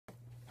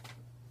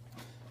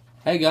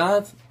Hey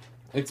guys,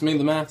 it's me,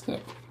 the Master,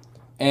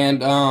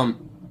 and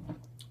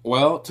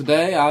well,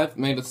 today I've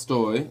made a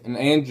story, and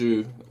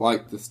Andrew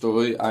liked the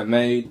story I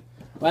made.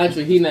 Well,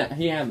 actually, he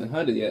hasn't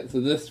heard it yet,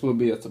 so this will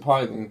be a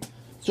surprising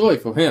story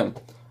for him.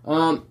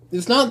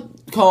 It's not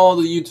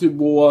called the YouTube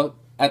War.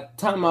 At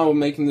the time I was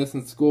making this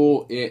in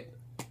school, it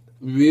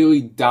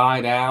really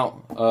died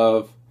out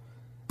of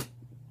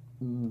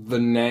the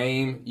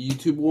name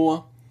YouTube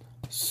War.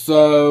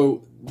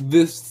 So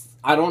this,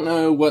 I don't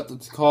know what to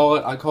call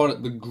it. I called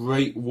it the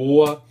Great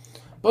War.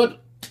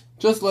 But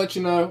just to let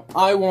you know,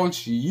 I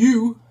want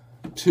you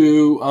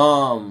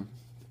to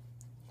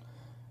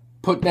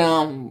put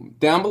down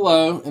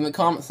below in the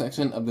comment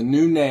section of the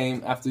new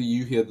name after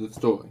you hear the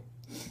story.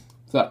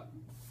 So,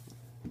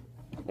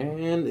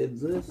 and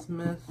is this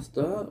messed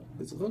up?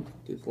 It looks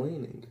like it's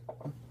leaning.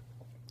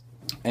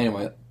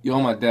 Anyway, you're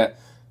on my deck.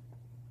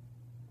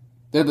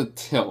 There's a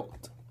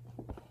tilt.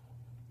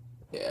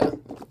 Yeah,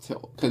 the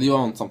tilt. Because you're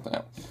on something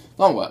else.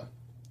 Don't worry.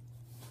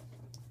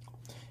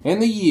 In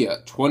the year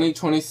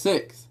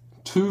 2026,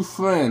 two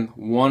friends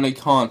won a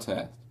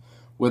contest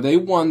where they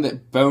won their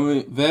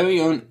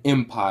very own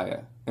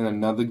empire in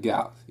another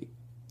galaxy.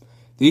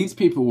 These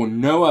people were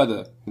no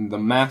other than the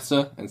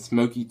Master and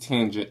Smoky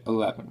Tangent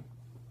 11.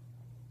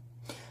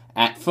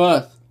 At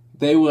first,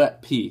 they were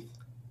at peace,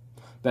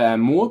 but as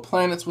more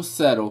planets were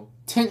settled,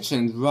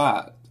 tensions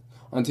rised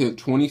until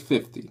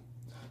 2050.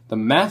 The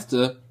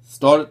Master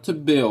started to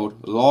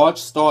build large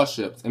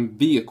starships and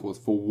vehicles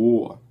for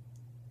war.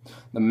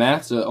 The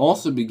Master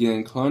also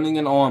began cloning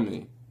an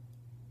army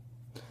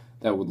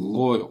that was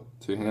loyal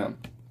to him.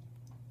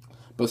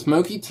 But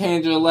Smoky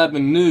Tangent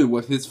 11 knew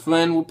what his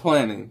friend was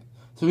planning,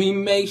 so he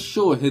made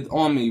sure his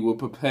army was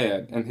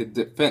prepared and his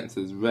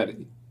defenses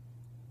ready.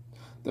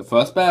 The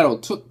first battle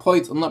took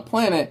place on the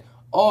planet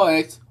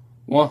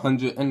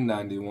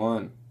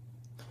RX-191.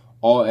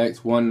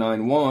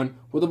 RX-191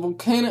 was a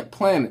volcanic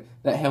planet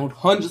that held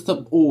hundreds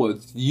of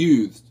ores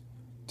used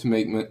to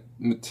make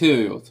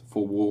materials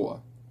for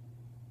war.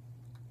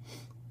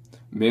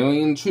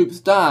 Million troops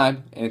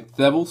died and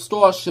several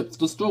starships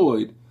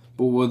destroyed,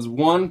 but was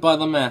won by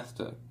the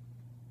Master.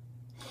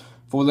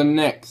 For the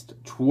next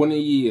 20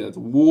 years,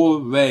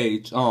 war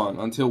raged on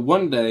until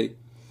one day,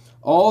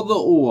 all the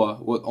ore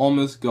was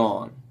almost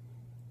gone.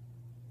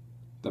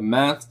 The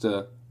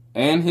Master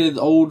and his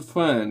old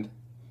friend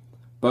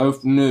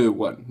both knew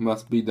what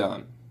must be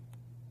done.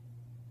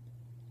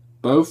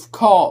 Both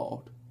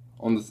called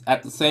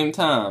at the same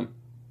time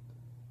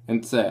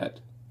and said,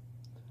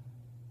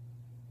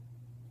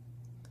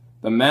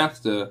 the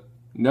Master,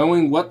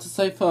 knowing what to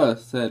say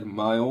first, said,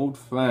 "My old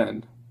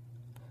friend,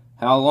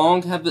 how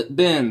long have it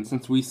been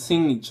since we've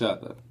seen each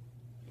other?"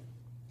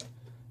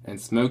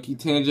 And Smoky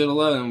Tangent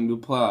 11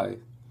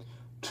 replied,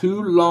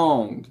 "Too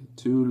long,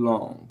 too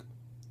long.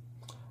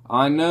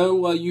 I know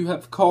why you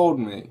have called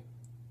me.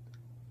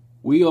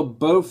 We are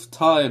both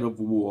tired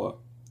of war,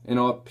 and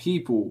our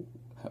people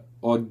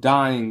are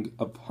dying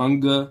of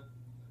hunger,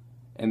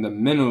 and the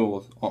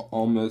minerals are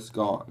almost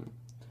gone.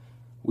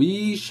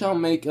 We shall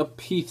make a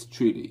peace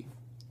treaty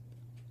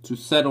to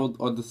settle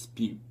our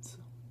disputes."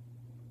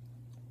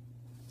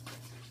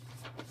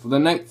 For the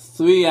next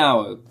 3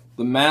 hours,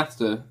 the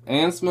Master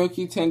and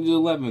Smoky Tangent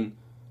 11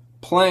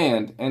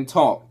 planned and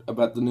talked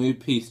about the new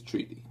peace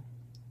treaty.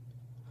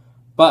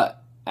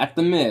 But at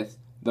the midst,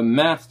 the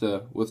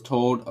Master was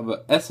told of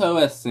a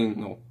SOS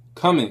signal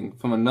coming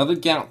from another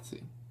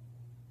galaxy.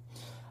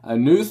 A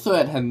new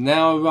threat had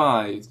now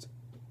arisen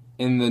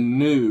in the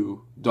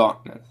new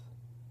darkness.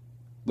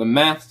 The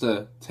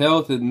Master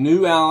tells his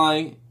new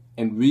ally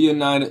and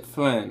reunited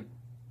friend,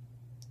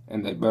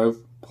 and they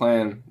both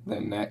plan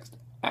their next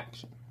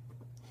action.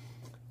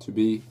 To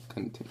be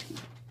continued.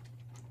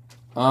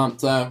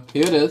 So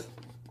here it is.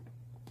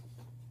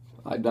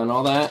 I've done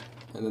all that,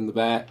 and then the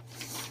back.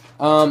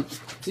 So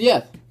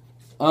yes,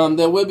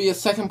 there will be a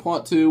second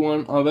part to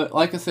one of it.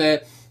 Like I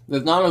said,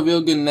 there's not a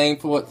real good name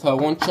for it, so I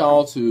want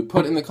y'all to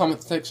put in the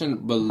comment section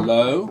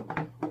below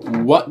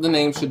what the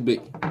name should be.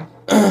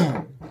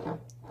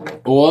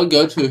 Or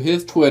go to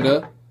his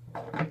Twitter,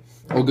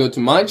 or go to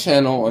my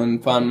channel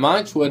and find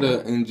my Twitter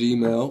and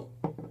Gmail,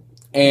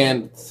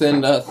 and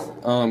send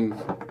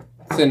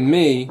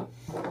me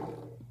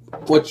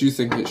what you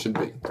think it should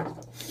be.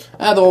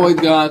 As always,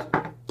 guys,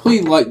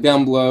 please like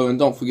down below and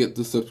don't forget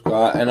to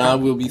subscribe, and I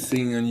will be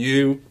seeing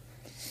you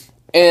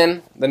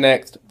in the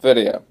next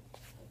video.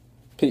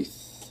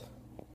 Peace.